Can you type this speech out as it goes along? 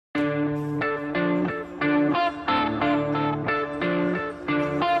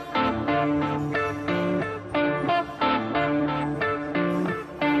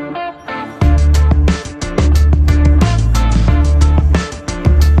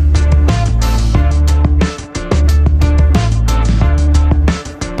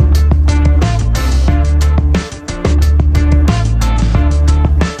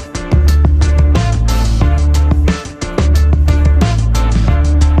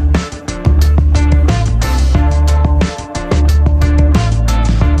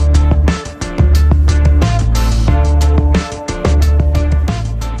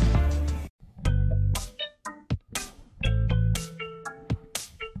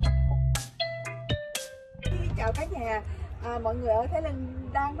chào cả nhà. Mọi người ở Thái Linh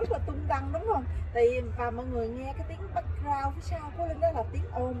đang rất là tung tăng đúng không? Và mọi người nghe cái tiếng background phía sau của Linh đó là tiếng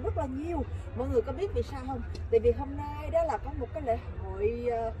ồn rất là nhiều. Mọi người có biết vì sao không? Tại vì hôm nay đó là có một cái lễ hội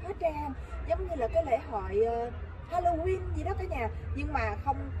hóa trang, giống như là cái lễ hội Halloween gì đó cả nhà, nhưng mà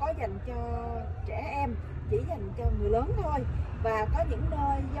không có dành cho trẻ em, chỉ dành cho người lớn thôi. Và có những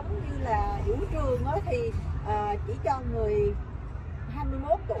nơi giống như là vũ trường đó thì chỉ cho người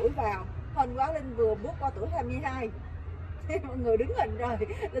 21 tuổi vào. Hôm qua Linh vừa bước qua tuổi 22 mọi người đứng hình rồi,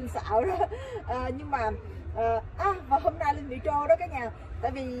 Linh xạo đó. Nhưng mà và hôm nay Linh bị trô đó cả nhà.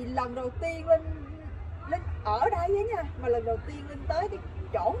 Tại vì lần đầu tiên Linh ở đây á nha, mà lần đầu tiên Linh tới cái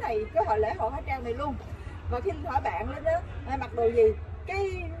chỗ này, cái hội lễ hội hóa trang này luôn. Và khi Linh hỏi bạn Linh á, mặc đồ gì,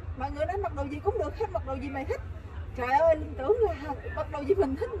 cái mọi người nói mặc đồ gì cũng được hết, mặc đồ gì mày thích. Trời ơi, Linh tưởng là mặc đồ gì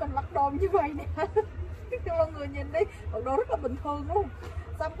mình thích mình mặc đồ như vậy nè. Mọi người nhìn đi, mặc đồ rất là bình thường luôn.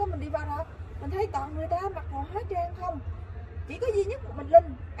 Xong có mình đi vào đó, mình thấy toàn người ta mặc đồ hóa trang không, chỉ có duy nhất một mình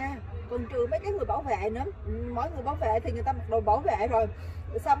Linh, còn trừ mấy cái người bảo vệ nữa. Mỗi người bảo vệ thì người ta mặc đồ bảo vệ rồi,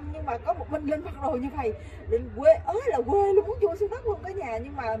 xong nhưng mà có một mình Linh mặc đồ như vậy. Linh quê ơi là quê luôn, muốn chui xuống đất luôn cả nhà.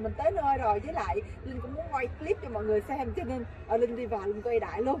 Nhưng mà mình tới nơi rồi, với lại Linh cũng muốn quay clip cho mọi người xem, cho nên Linh đi vào Linh quay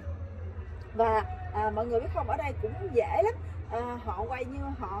đại luôn. Và mọi người biết không, ở đây cũng dễ lắm. Họ quay như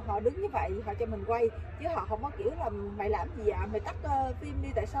họ đứng như vậy, họ cho mình quay, chứ họ không có kiểu là mày làm gì vậy, mày tắt phim đi,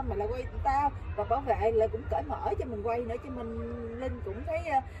 tại sao mày lại quay tụi tao. Và bảo vệ lại cũng cởi mở cho mình quay nữa, cho mình Linh cũng thấy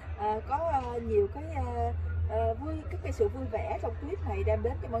có nhiều cái vui, cái sự vui vẻ trong clip này đem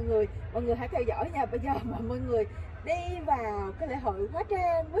đến cho mọi người. Mọi người hãy theo dõi nha. Bây giờ mà mọi người đi vào cái lễ hội hóa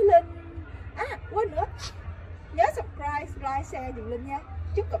trang với Linh. Quên nữa, nhớ subscribe, like, share giùm Linh nha.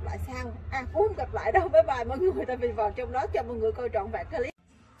 Chúc gặp lại sau. Cũng không gặp lại đâu. Bye bye mọi người. Tại vì vào trong đó cho mọi người coi trọn vẹn clip.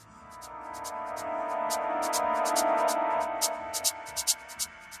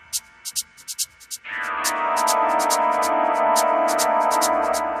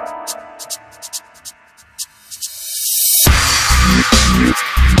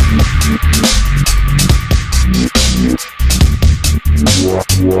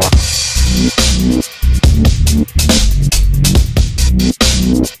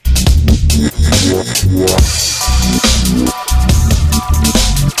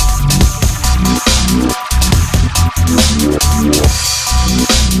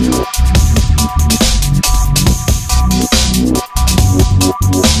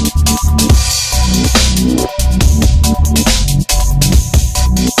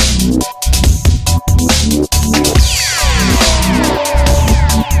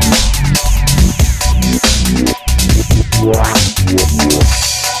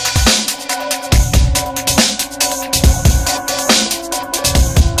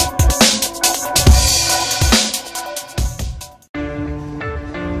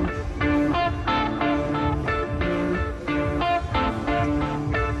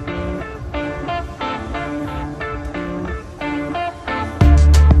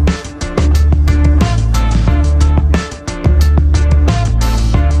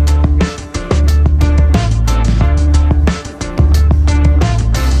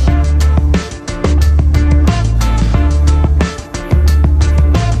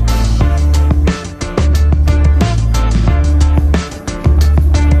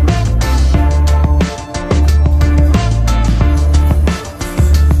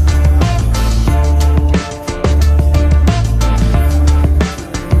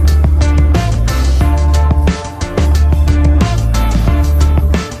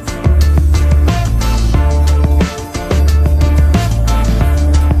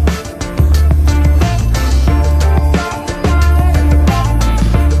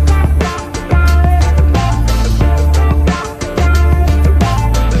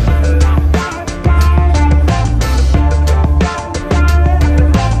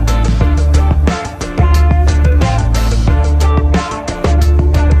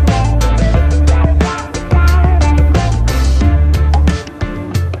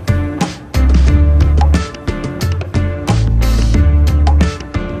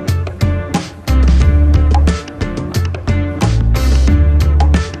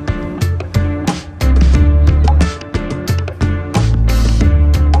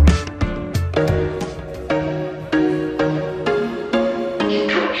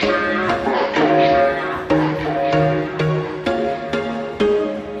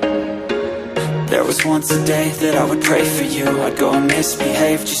 Once a day that I would pray for you, I'd go and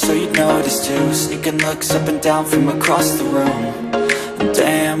misbehave just so you'd notice too. Sneaking looks up and down from across the room. And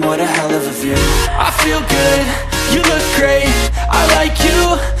damn, what a hell of a view. I feel good, you look great, I like you,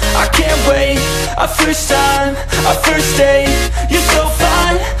 I can't wait. A first time, a first date, you're so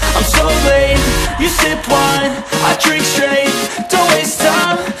fine, I'm so late. You sip wine, I drink straight. Don't waste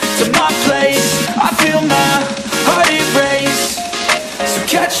time to my place. I feel my heart erase. So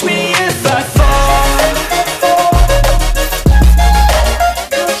catch me if I fall.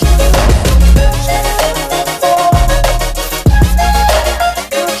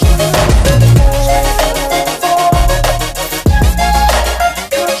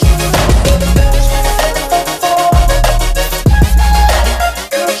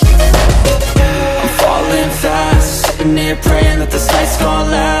 Praying that this night's gonna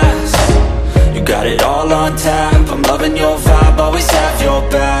last. You got it all on tap. I'm loving your vibe, always have your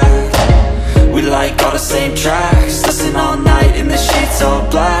back. We like all the same tracks. Listen all night in the sheets all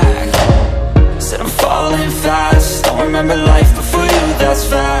black. Said I'm falling fast. Don't remember life before you, that's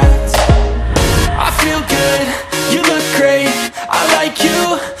fact. I feel good, you look great. I like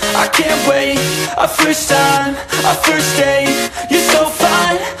you, I can't wait. A first time, a first date. You're so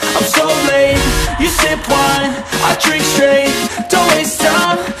fine, I'm so late. You sip wine, I drink straight. Don't waste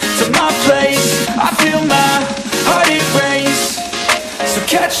time to my place. I feel my heart erase. So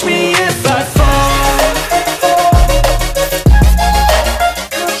catch me if I fall.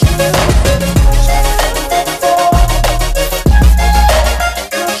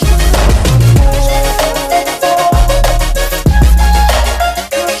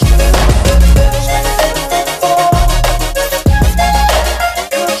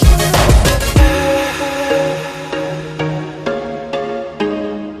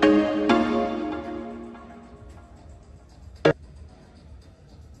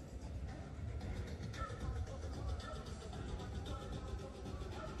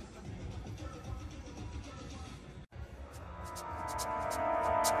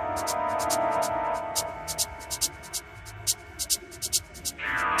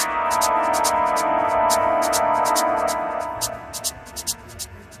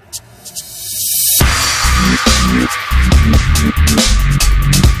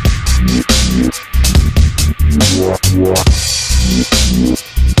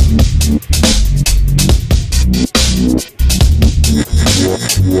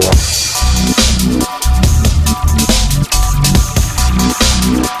 Yeah.